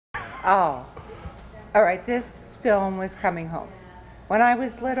Oh, all right, this film was coming home. When I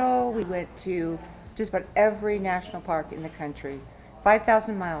was little, we went to just about every national park in the country,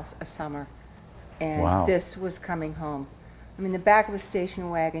 5,000 miles a summer, and Wow. this was coming home. I mean, the back of a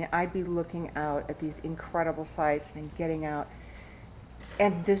station wagon, I'd be looking out at these incredible sights, then getting out.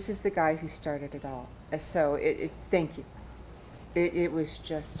 And this is the guy who started it all. So, thank you. It was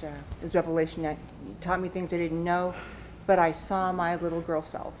just, it was revelation. It taught me things I didn't know, but I saw my little girl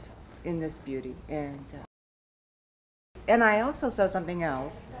self in this beauty. And I also saw something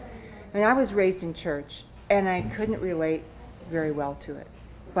else. I mean, I was raised in church, and I couldn't relate very well to it,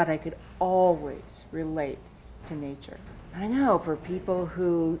 but I could always relate to nature. I know for people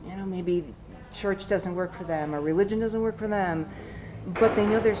who, maybe church doesn't work for them or religion doesn't work for them, but they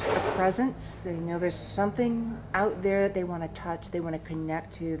know there's a presence, they know there's something out there that they want to touch, they want to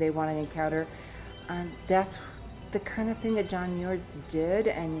connect to, they want to encounter. That's the kind of thing that John Muir did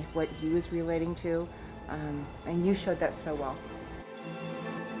and what he was relating to, and you showed that so well.